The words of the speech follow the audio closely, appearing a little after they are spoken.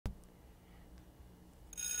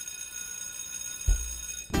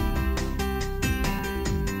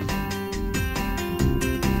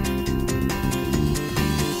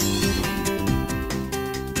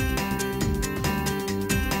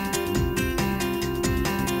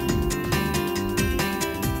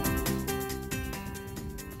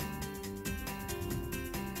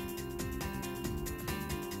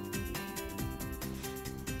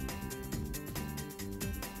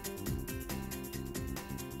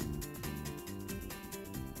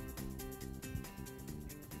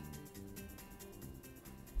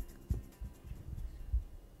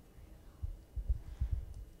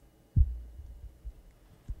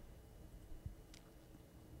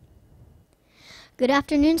Good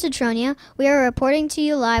afternoon, Citronia. We are reporting to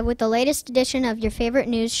you live with the latest edition of your favorite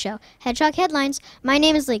news show, Hedgehog Headlines. My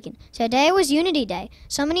name is Lincoln. Today was Unity Day.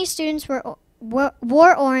 So many students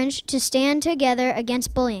wore orange to stand together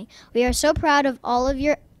against bullying. We are so proud of all of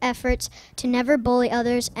your efforts to never bully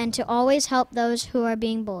others and to always help those who are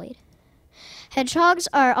being bullied. Hedgehogs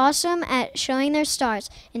are awesome at showing their stars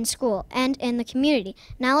in school and in the community.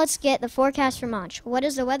 Now let's get the forecast from Anch. What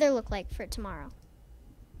does the weather look like for tomorrow?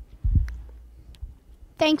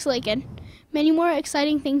 Thanks, Lincoln. Many more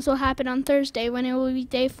exciting things will happen on Thursday when it will be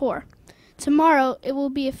day 4. Tomorrow, it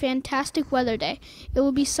will be a fantastic weather day. It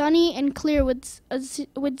will be sunny and clear with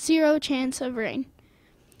zero chance of rain.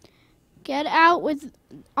 Get out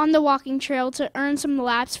on the walking trail to earn some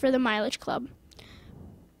laps for the Mileage Club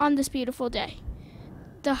on this beautiful day.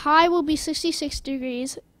 The high will be 66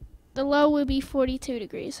 degrees. The low will be 42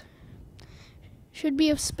 degrees. Should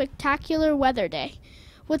be a spectacular weather day.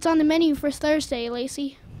 What's on the menu for Thursday,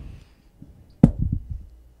 Lacey?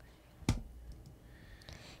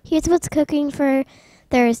 Here's what's cooking for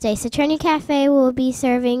Thursday. Citronia Cafe will be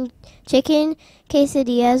serving chicken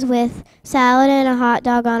quesadillas with salad and a hot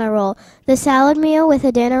dog on a roll. The salad meal with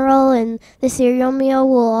a dinner roll and the cereal meal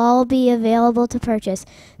will all be available to purchase.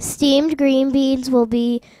 Steamed green beans will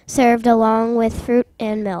be served along with fruit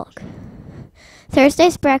and milk.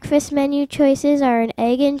 Thursday's breakfast menu choices are an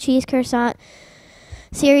egg and cheese croissant,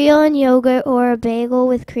 cereal and yogurt, or a bagel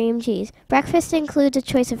with cream cheese. Breakfast includes a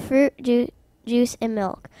choice of fruit, juice, and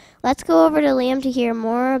milk. Let's go over to Liam to hear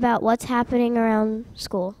more about what's happening around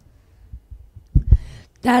school.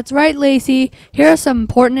 That's right, Lacey. Here are some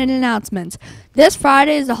important announcements. This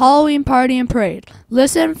Friday is the Halloween party and parade.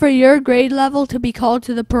 Listen for your grade level to be called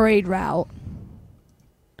to the parade route.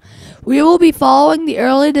 We will be following the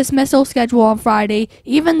early dismissal schedule on Friday,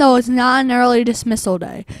 even though it's not an early dismissal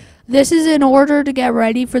day. This is in order to get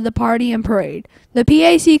ready for the party and parade. The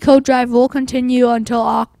PAC coat drive will continue until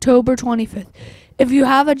October 25th. If you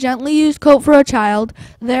have a gently used coat for a child,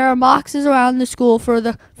 there are boxes around the school for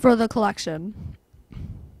the collection.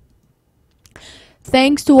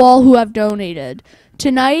 Thanks to all who have donated.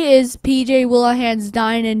 Tonight is PJ Willahan's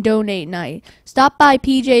Dine and Donate night. Stop by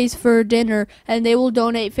PJ's for dinner and they will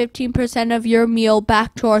donate 15% of your meal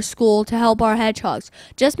back to our school to help our hedgehogs.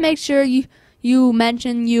 Just make sure you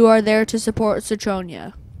mention you are there to support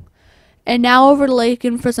Citronia. And now over to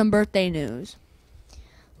Lakin for some birthday news.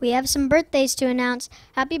 We have some birthdays to announce.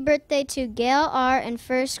 Happy birthday to Gail R. in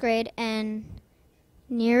 1st grade and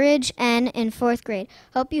Neeraj N. in 4th grade.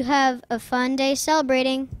 Hope you have a fun day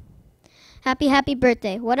celebrating. Happy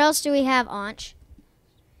birthday. What else do we have, Anch?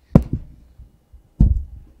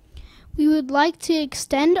 We would like to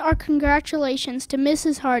extend our congratulations to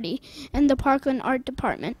Mrs. Hardy and the Parkland Art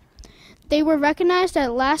Department. They were recognized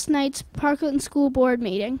at last night's Parkland School Board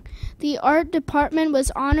meeting. The art department was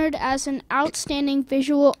honored as an outstanding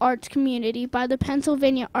visual arts community by the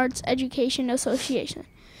Pennsylvania Arts Education Association.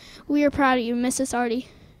 We are proud of you, Mrs. Hardy.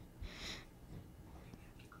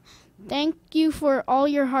 Thank you for all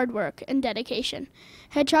your hard work and dedication.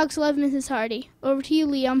 Hedgehogs love Mrs. Hardy. Over to you,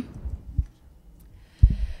 Liam.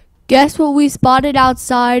 Guess what we spotted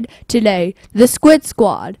outside today? The Squid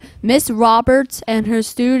Squad. Miss Roberts took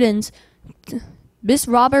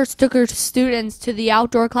her students to the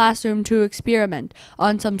outdoor classroom to experiment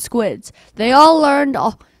on some squids. They learned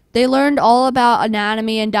all about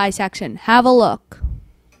anatomy and dissection. Have a look.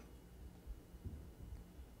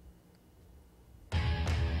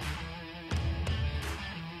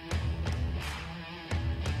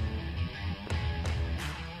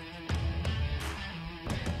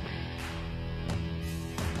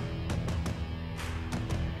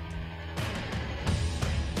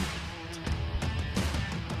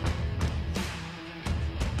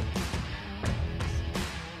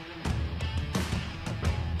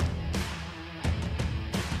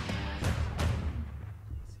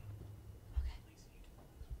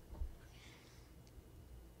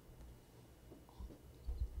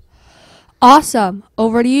 Awesome.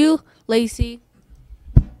 Over to you, Lacey.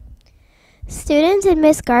 Students in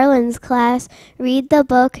Miss Garland's class read the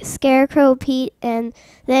book Scarecrow Pete and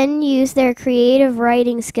then use their creative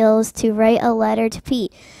writing skills to write a letter to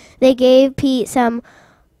Pete. They gave Pete some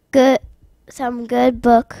good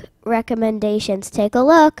book recommendations. Take a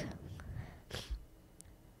look.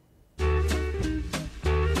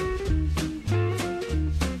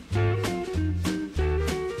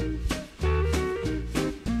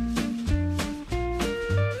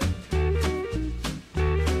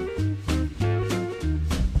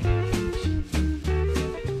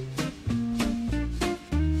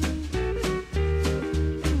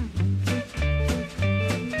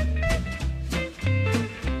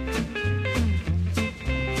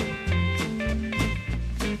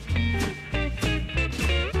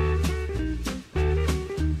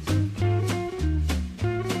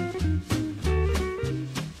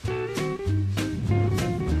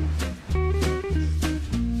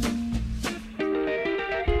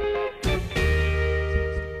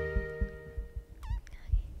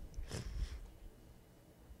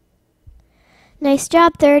 Nice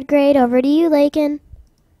job, 3rd grade. Over to you, Lakin.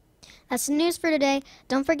 That's the news for today.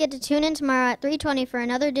 Don't forget to tune in tomorrow at 3:20 for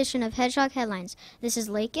another edition of Hedgehog Headlines. This is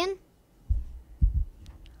Lakin,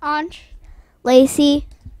 Anj. Lacey.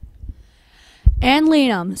 And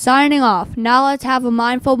Liam, signing off. Now let's have a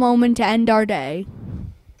mindful moment to end our day.